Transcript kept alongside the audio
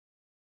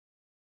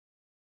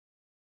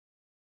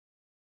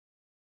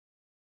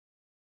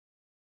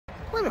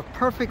What a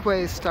perfect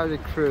way to start a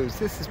cruise.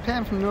 This is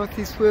Pam from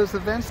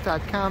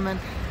NortheastWheelsEvents.com and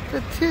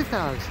the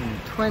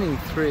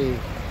 2023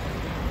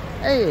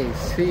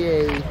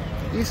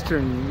 AACA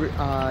Eastern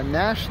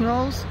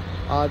Nationals.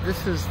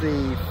 This is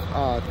the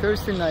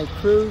Thursday night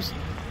cruise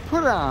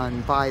put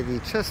on by the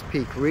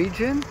Chesapeake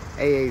region,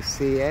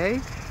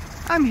 AACA.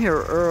 I'm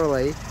here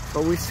early,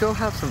 but we still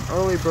have some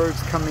early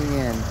birds coming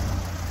in.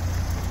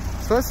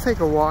 So let's take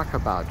a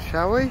walkabout,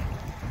 shall we?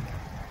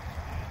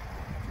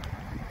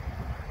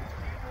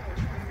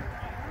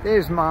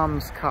 There's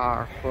Mom's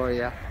car for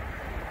you.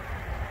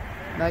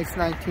 Nice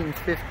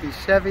 1950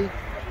 Chevy.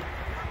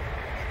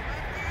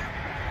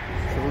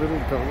 It's a little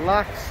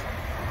deluxe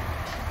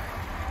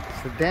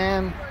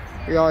sedan.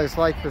 We always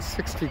like the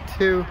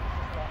 62.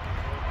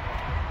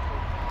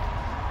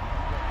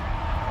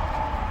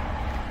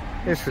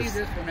 You see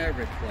this one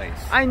every place.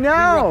 I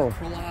know.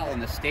 We went on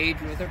the stage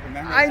with it.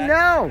 Remember I that?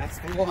 know. That's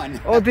the one.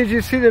 Oh, did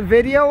you see the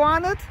video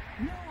on it?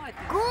 No, I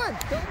didn't.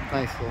 Good.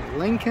 Nice little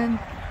Lincoln.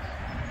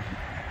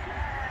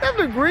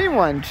 Another green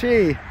one.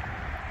 Gee.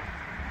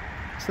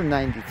 It's a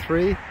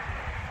 93.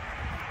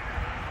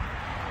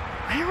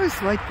 I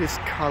always like this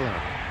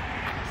color.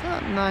 Is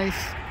that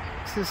nice?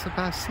 Is this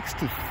about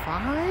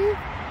 65?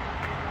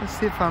 Let's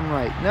see if I'm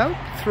right. Nope,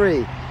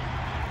 3.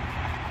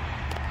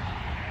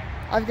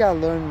 I've got to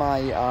learn my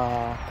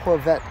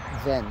Corvette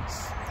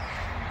vents,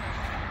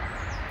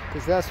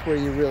 because that's where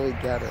you really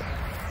get it.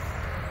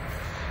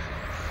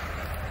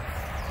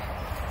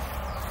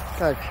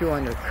 Got a few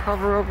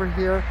undercover over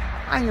here.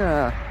 I'm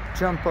gonna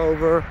jump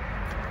over.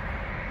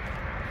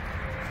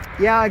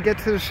 Yeah, I'll get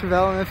to the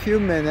Chevelle in a few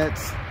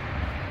minutes.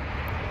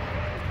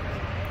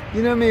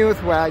 You know me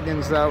with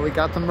wagons though. We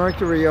got the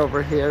Mercury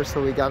over here, so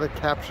we gotta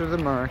capture the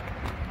Merc.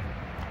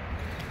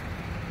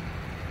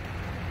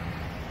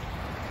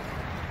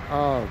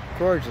 Oh,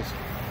 gorgeous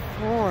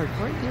Ford.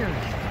 What year?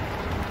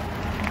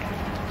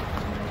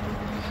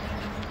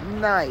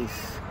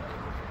 Nice.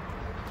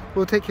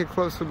 We'll take a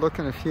closer look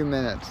in a few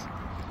minutes.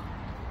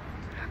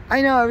 I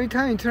know, every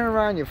time you turn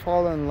around, you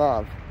fall in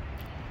love.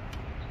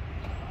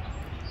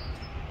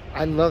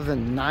 I love the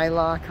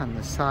nylock on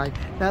the side.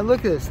 Now look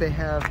at this. They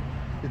have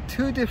the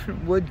 2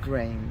 different wood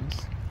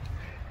grains.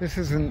 This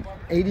is an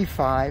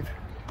 85.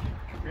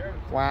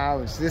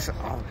 Wow, is this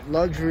a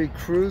luxury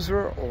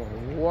cruiser or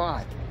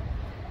what?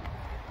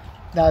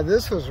 Now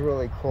this was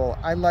really cool.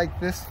 I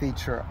like this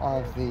feature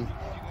of the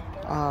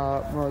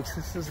Mercs.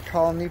 This is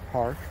Colony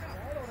Park.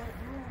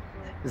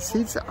 The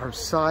seats are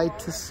side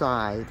to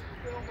side,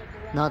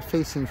 not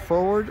facing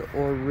forward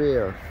or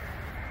rear.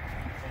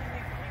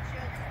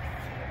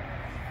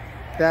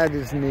 That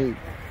is neat.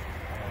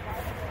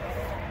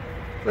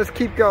 Let's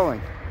keep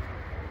going.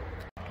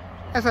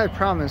 As I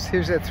promised,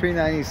 here's that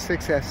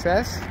 396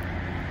 SS.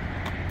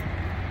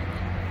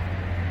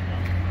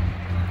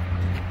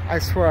 I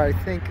swear, I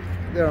think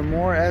there are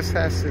more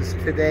SS's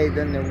today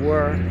than there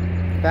were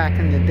back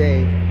in the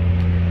day.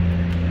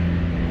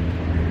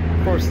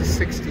 Of course, the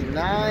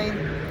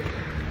 69.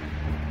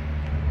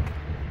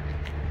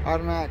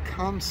 Automatic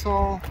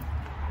console.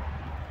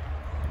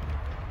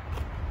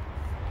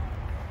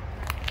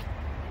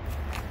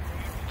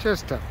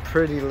 Just a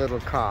pretty little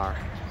car.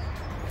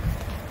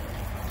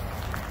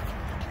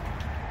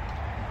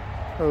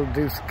 Little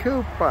Deuce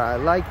Coupe. I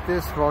like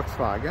this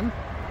Volkswagen.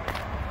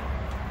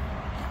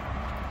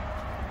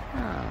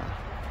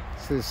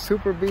 This is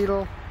Super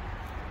Beetle.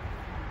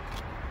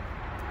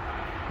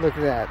 Look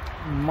at that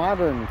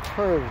modern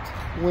curved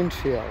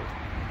windshield.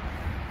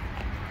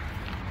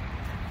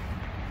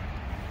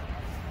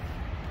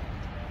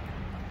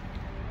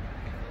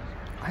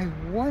 I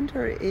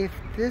wonder if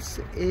this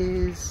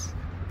is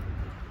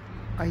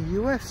a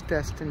US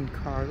destined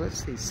car.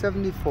 Let's see,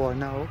 74.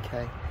 No,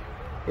 okay.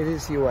 It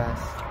is US.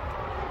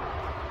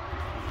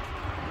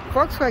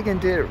 Volkswagen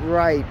did it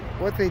right.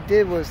 What they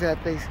did was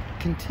that they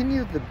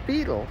continued the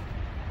Beetle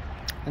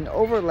and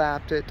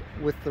overlapped it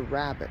with the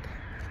Rabbit.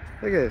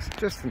 Look at this,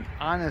 just an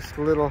honest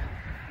little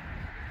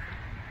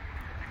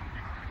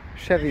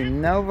Chevy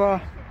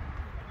Nova,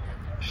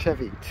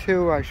 Chevy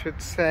 2 I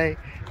should say,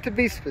 to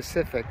be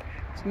specific.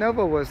 So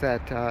Nova was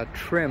that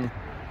trim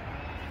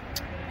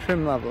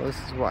level. This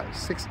is what,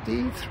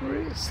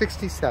 63,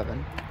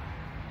 67.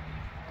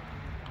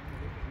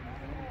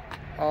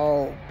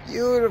 Oh,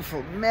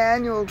 beautiful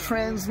manual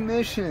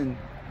transmission,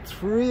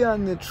 3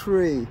 on the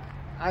tree.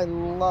 I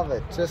love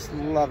it, just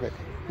love it.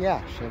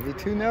 Yeah, Chevy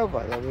 2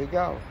 Nova, there we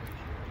go.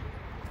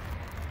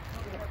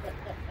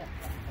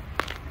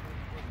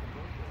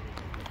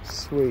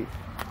 Sweet.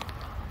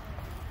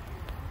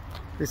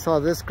 We saw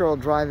this girl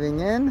driving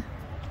in.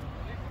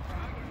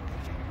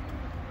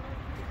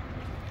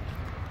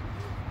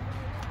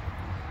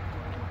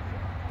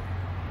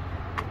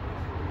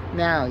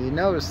 Now, you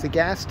notice the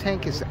gas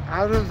tank is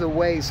out of the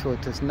way so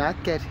it does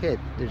not get hit.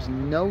 There's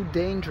no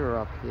danger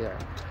up here.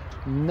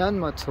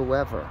 None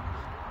whatsoever.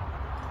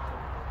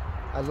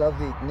 I love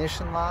the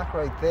ignition lock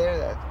right there.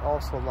 That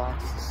also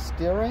locks the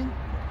steering.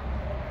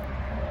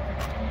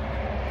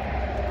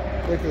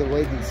 Look at the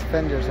way these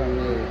fenders are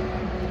made.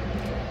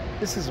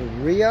 This is a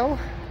Rio.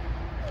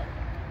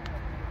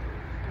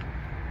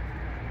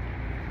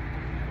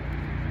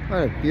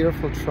 What a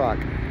beautiful truck.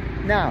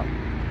 Now,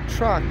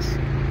 trucks,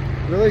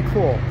 really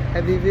cool,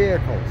 heavy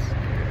vehicles,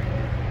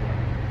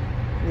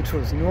 which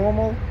was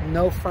normal,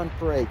 no front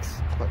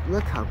brakes. But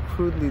look how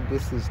crudely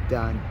this is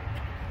done.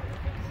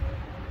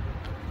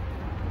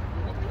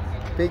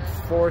 Big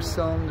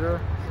 4-cylinder,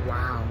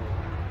 wow.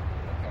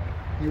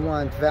 You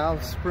want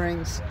valve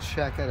springs?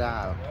 Check it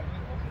out.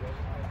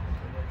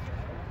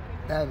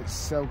 That is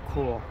so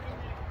cool.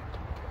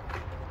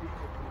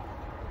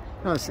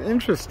 No, it's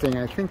interesting.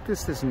 I think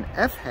this is an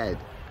F-head,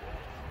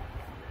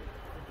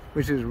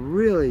 which is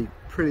really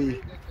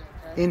pretty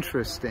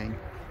interesting.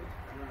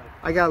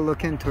 I gotta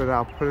look into it.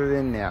 I'll put it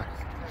in there.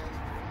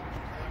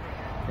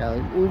 Got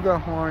the Uga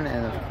horn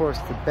and of course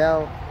the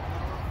bell.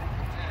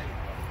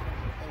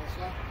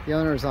 The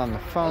owner's on the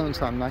phone,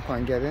 so I'm not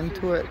going to get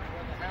into it.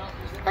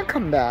 I'll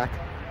come back.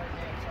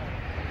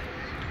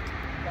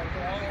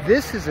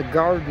 This is a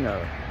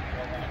gardener.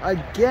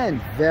 Again,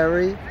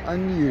 very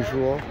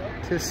unusual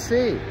to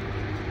see.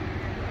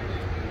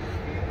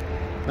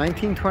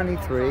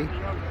 1923.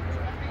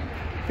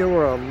 There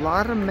were a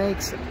lot of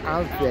makes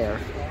out there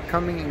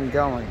coming and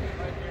going.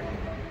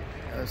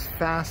 It was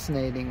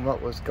fascinating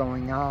what was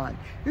going on.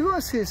 You're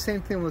going to see the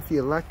same thing with the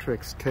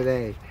electrics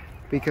today,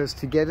 because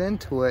to get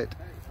into it,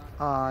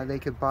 they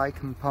could buy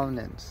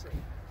components.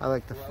 I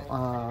like the,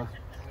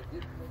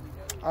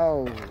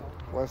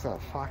 what's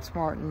that, Fox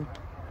Martin?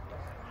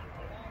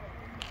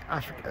 I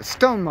forget,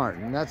 Stone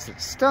Martin, that's it,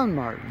 Stone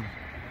Martin.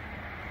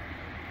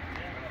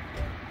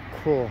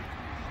 Cool.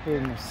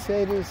 Here's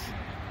Mercedes.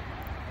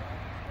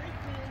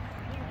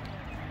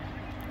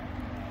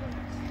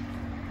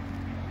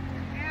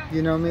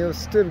 You know me with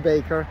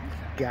Studebaker,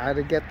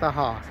 gotta get the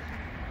Hawk.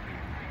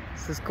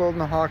 Is this Golden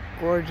Hawk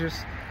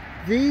gorgeous?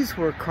 These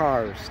were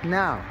cars.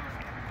 Now,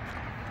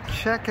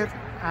 check it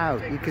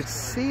out. You could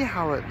see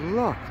how it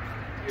looked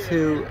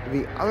to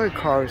the other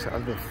cars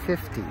of the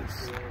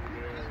 50s.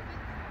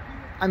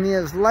 I mean,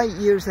 it was light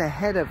years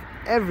ahead of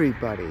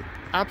everybody,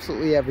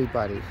 absolutely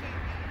everybody.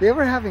 They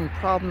were having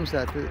problems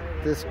at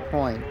this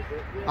point.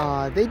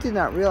 They did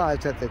not realize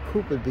that the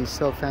coupe would be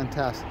so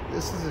fantastic.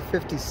 This is a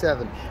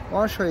 57. I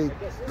want to show you,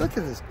 look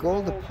at this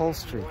gold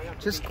upholstery,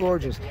 just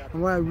gorgeous.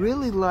 And what I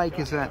really like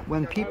is that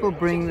when people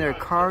bring their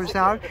cars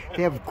out,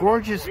 they have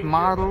gorgeous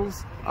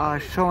models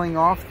showing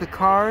off the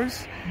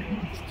cars.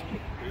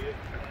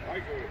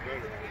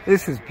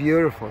 This is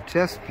beautiful,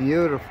 just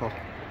beautiful.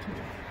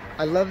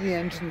 I love the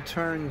engine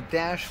turn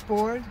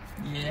dashboard.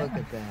 Yeah. Look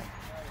at that.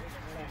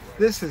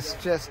 This is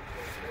just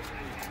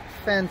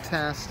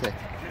fantastic.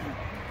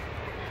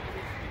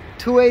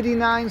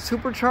 289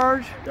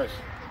 supercharge? Yes.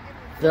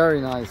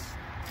 Very nice.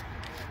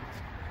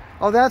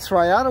 Oh, that's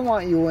right. I don't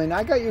want you in.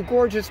 I got your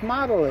gorgeous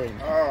model in.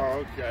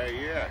 Oh, okay,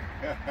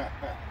 yeah.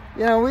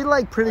 You know, we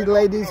like pretty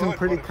ladies and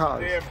pretty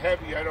cars. It's damn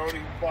heavy, I don't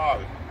even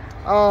bother.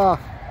 Oh,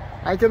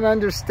 I can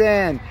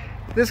understand.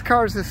 This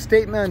car is a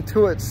statement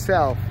unto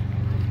itself.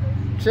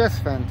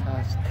 Just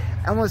fantastic.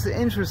 And what's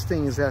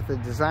interesting is that the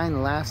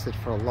design lasted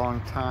for a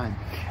long time.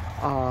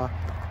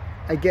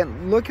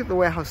 Again, look at the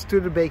way how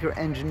Studebaker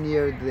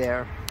engineered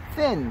their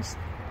fins.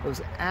 It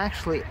was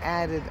actually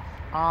added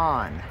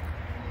on.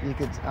 You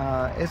could,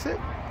 is it?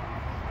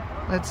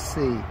 Let's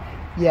see.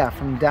 Yeah,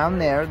 from down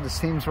there, the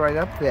seam's right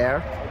up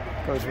there.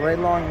 Goes right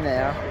along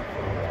there.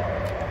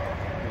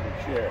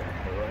 Chair,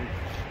 all right.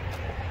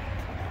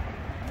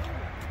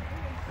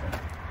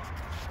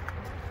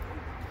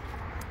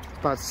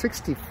 About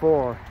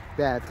 64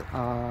 that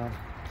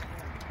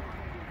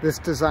this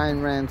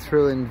design ran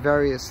through in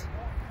various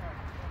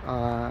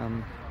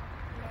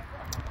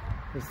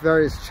with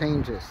various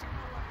changes,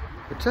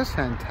 but just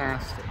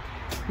fantastic.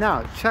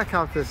 Now check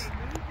out this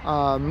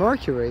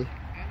Mercury.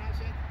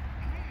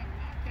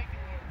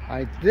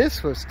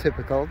 This was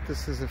typical.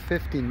 This is a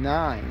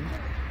 59.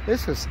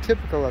 This was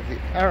typical of the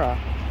era.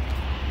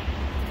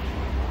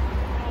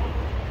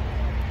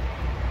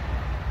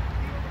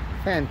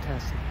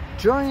 Fantastic.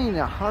 Joining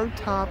the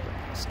hardtop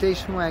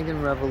station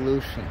wagon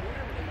revolution.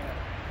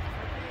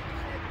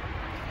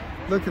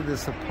 Look at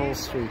this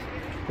upholstery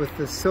with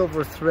the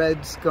silver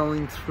threads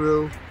going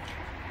through.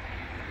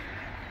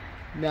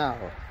 Now,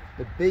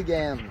 the Big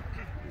M.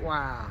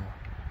 Wow.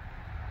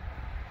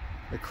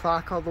 The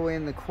clock all the way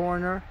in the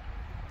corner.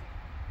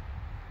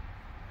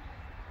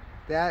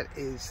 That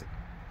is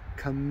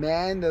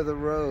command of the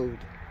road.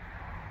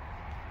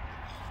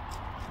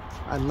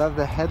 I love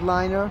the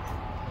headliner.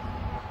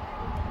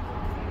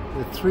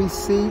 The 3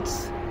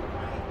 seats.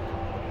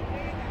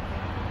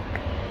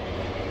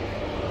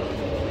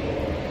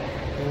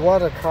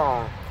 What a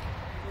car.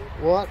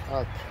 What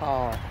a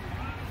car.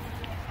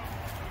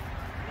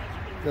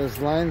 Those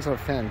lines are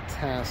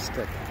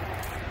fantastic.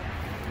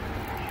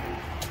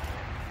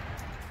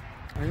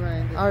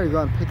 Are you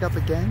going to pick up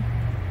again?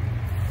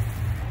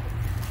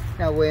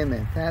 Now wait a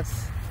minute.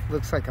 That's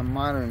looks like a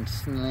modern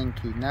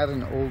Slinky, not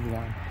an old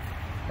one.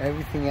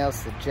 Everything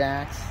else, the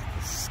jacks,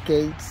 the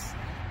skates.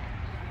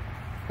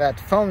 That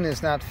phone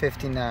is not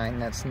 59,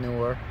 that's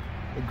newer.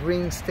 The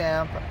green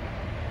stamp.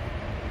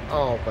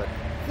 Oh, but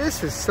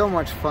this is so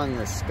much fun,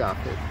 this stuff.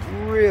 It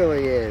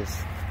really is.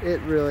 It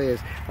really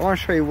is. I want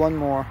to show you one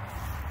more.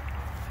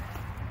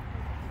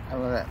 I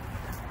love that.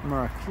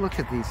 Merc, look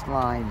at these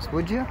lines,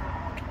 would you?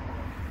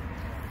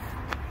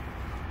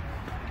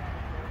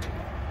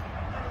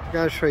 I've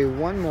got to show you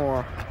one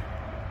more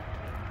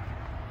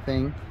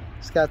thing.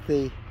 It's got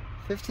the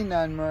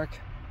 59 Merc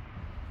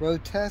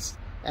road test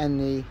and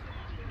the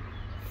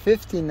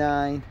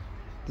 59,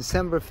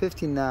 December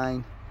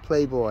 59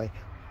 Playboy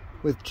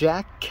with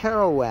Jack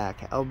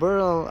Kerouac,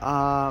 Alberto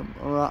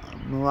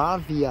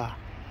Moravia,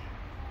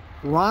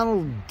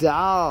 Ronald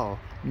Dahl,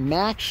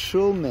 Max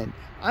Schulman.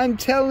 I'm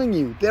telling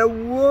you, there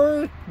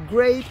were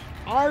great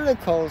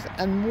articles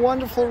and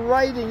wonderful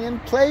writing in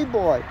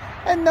Playboy,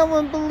 and no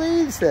one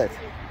believes it.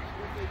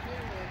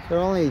 There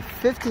are only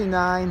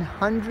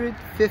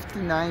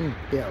 5,959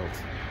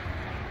 built.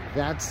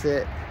 That's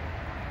it.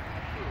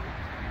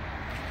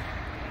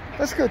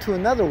 Let's go to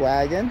another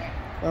wagon.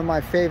 One of my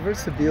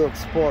favorites, the Buick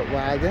Sport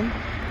Wagon.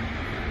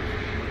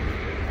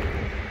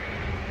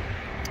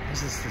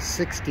 This is the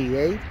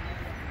 68.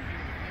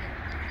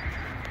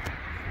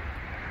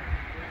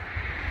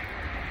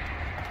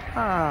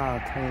 I'll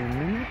tell you in a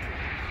minute.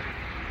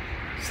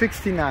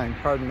 69,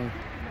 pardon me.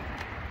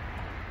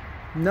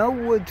 No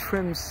wood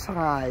trim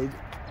side,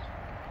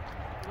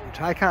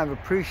 which I kind of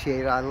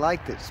appreciate. I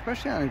liked it,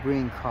 especially on a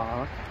green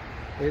car.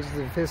 There's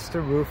the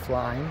Vista roof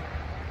line.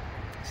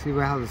 See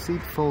how the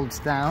seat folds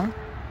down.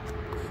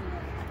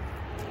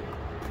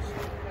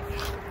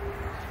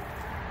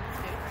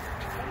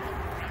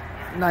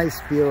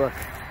 Nice Buick.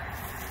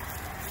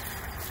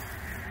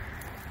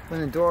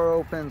 When the door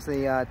opens,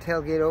 the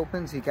tailgate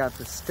opens, you got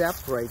the step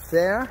right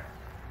there.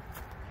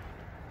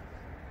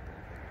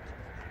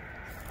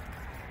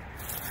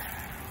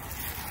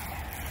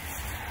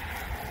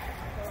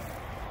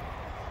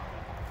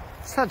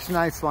 Such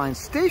nice lines.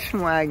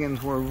 Station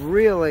wagons were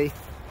really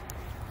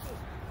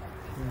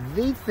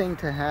the thing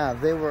to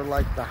have. They were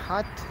like the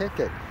hot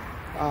ticket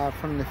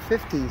from the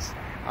 50s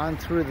on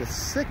through the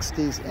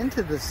 60s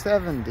into the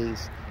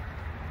 70s.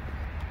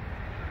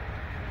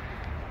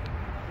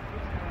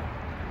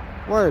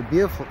 What a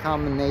beautiful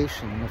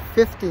combination. The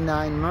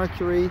 59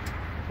 Mercury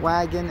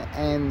wagon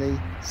and the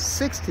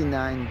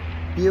 69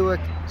 Buick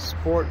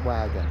Sport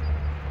Wagon.